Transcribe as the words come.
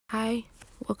Hi,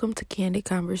 welcome to Candid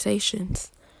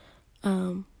Conversations.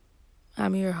 Um,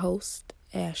 I'm your host,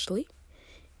 Ashley,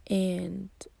 and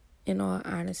in all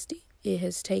honesty, it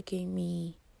has taken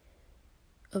me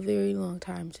a very long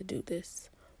time to do this.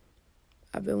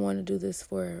 I've been wanting to do this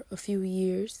for a few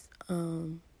years.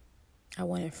 I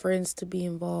wanted friends to be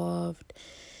involved,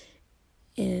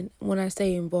 and when I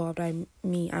say involved, I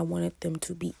mean I wanted them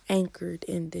to be anchored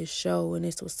in this show, and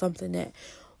this was something that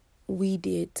we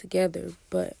did together,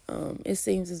 but it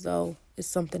seems as though it's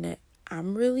something that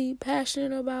I'm really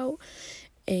passionate about,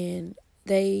 and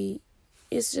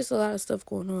it's just a lot of stuff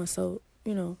going on, so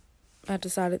I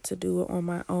decided to do it on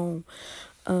my own.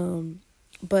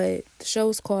 But the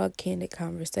show's called Candid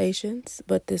Conversations,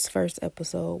 but this first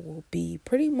episode will be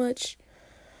pretty much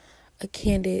a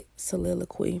candid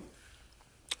soliloquy.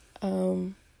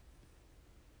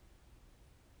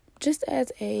 Just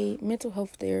as a mental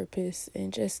health therapist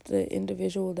and just the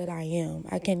individual that I am,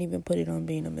 I can't even put it on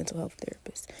being a mental health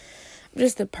therapist. I'm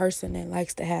just a person that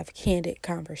likes to have candid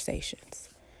conversations.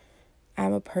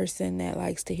 I'm a person that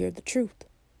likes to hear the truth.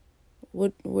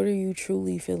 What are you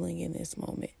truly feeling in this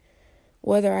moment?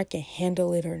 Whether I can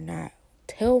handle it or not,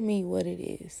 tell me what it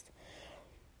is.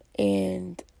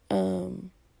 And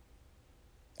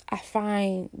I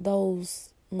find those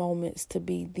moments to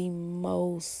be the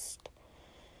most,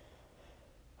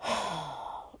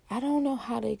 I don't know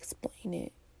how to explain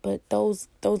it, but those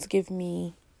give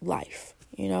me life,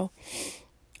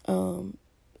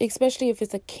 especially if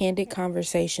it's a candid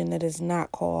conversation that is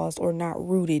not caused or not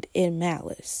rooted in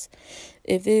malice.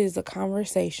 If it is a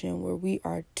conversation where we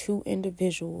are two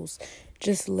individuals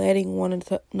just letting one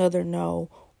another know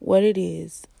what it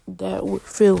is that we're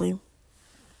feeling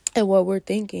and what we're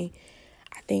thinking,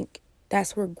 I think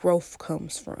that's where growth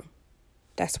comes from.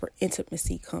 That's where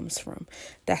intimacy comes from.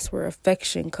 That's where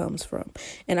affection comes from.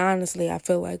 And honestly, I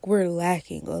feel like we're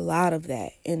lacking a lot of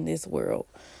that in this world.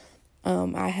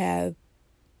 I have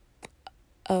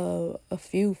a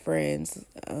few friends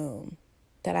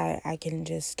that I can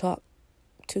just talk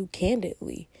to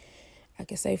candidly. I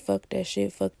can say, fuck that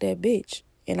shit, fuck that bitch.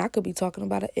 And I could be talking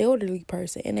about an elderly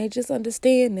person, and they just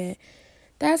understand that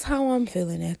that's how I'm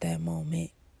feeling at that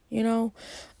moment, And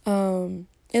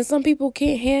some people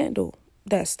can't handle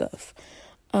that stuff.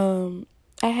 I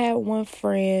had one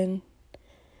friend,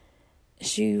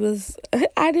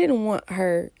 I didn't want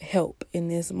her help in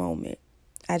this moment.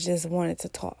 I just wanted to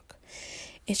talk.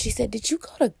 And she said, "Did you go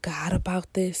to God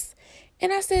about this?"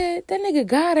 And I said, "That nigga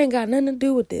God ain't got nothing to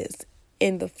do with this."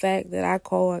 And the fact that I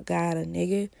called God a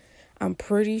nigga, I'm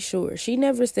pretty sure. She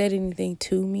never said anything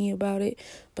to me about it,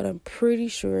 but I'm pretty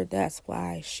sure that's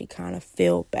why she kind of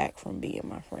fell back from being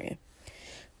my friend.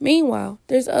 Meanwhile,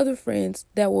 there's other friends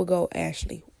that will go,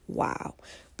 "Ashley, wow."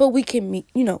 But we can,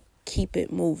 keep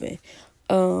it moving.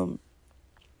 And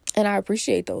I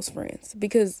appreciate those friends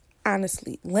because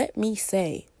honestly, let me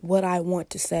say what I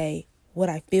want to say, what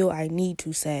I feel I need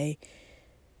to say.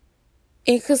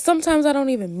 And because sometimes I don't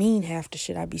even mean half the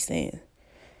shit I be saying.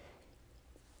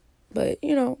 But,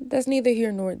 that's neither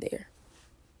here nor there.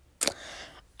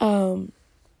 I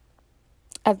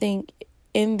think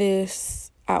in this,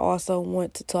 I also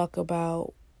want to talk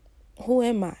about who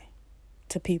am I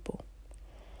to people?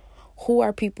 Who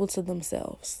are people to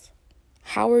themselves?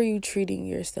 How are you treating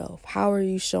yourself? How are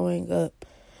you showing up?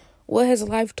 What has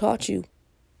life taught you?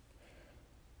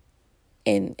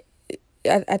 And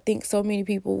I think so many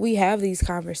people, we have these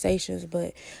conversations,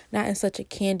 but not in such a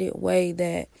candid way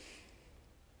that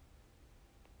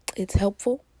it's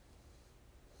helpful.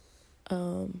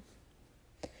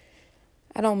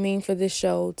 I don't mean for this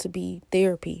show to be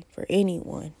therapy for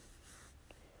anyone,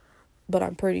 but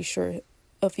I'm pretty sure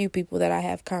a few people that I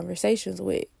have conversations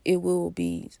with, it will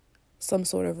be some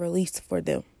sort of release for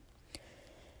them.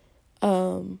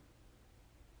 But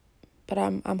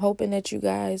I'm hoping that you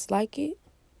guys like it.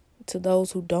 To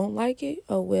those who don't like it,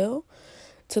 oh well.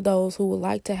 To those who would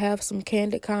like to have some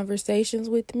candid conversations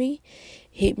with me,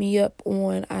 hit me up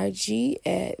on IG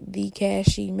at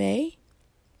TheCashieMay.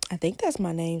 I think that's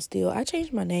my name still. I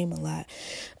changed my name a lot.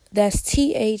 That's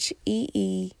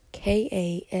TheeKashYMAE.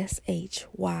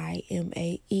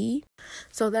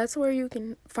 So that's where you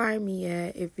can find me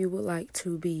at if you would like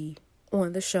to be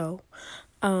on the show.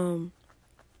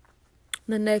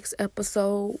 The next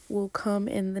episode will come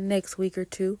in the next week or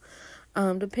two,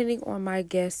 depending on my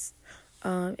guests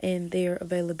and their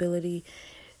availability.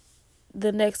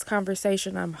 The next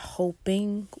conversation I'm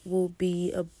hoping will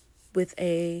be with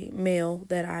a male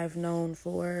that I've known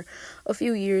for a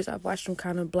few years. I've watched him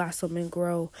kind of blossom and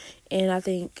grow, and I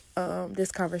think this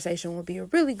conversation will be a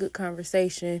really good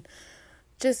conversation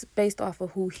just based off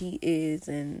of who he is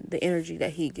and the energy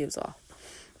that he gives off.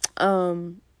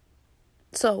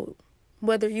 So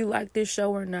whether you like this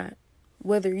show or not,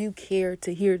 whether you care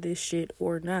to hear this shit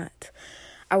or not,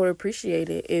 I would appreciate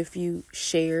it if you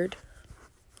shared,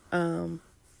 and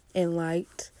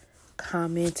liked,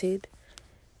 commented.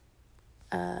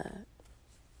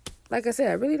 Like I said,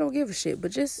 I really don't give a shit,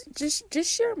 but just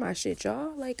share my shit,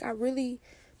 y'all. Like,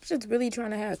 just really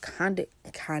trying to have candid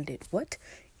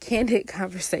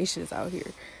conversations out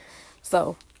here.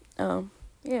 So,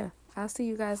 yeah, I'll see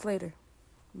you guys later.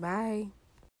 Bye.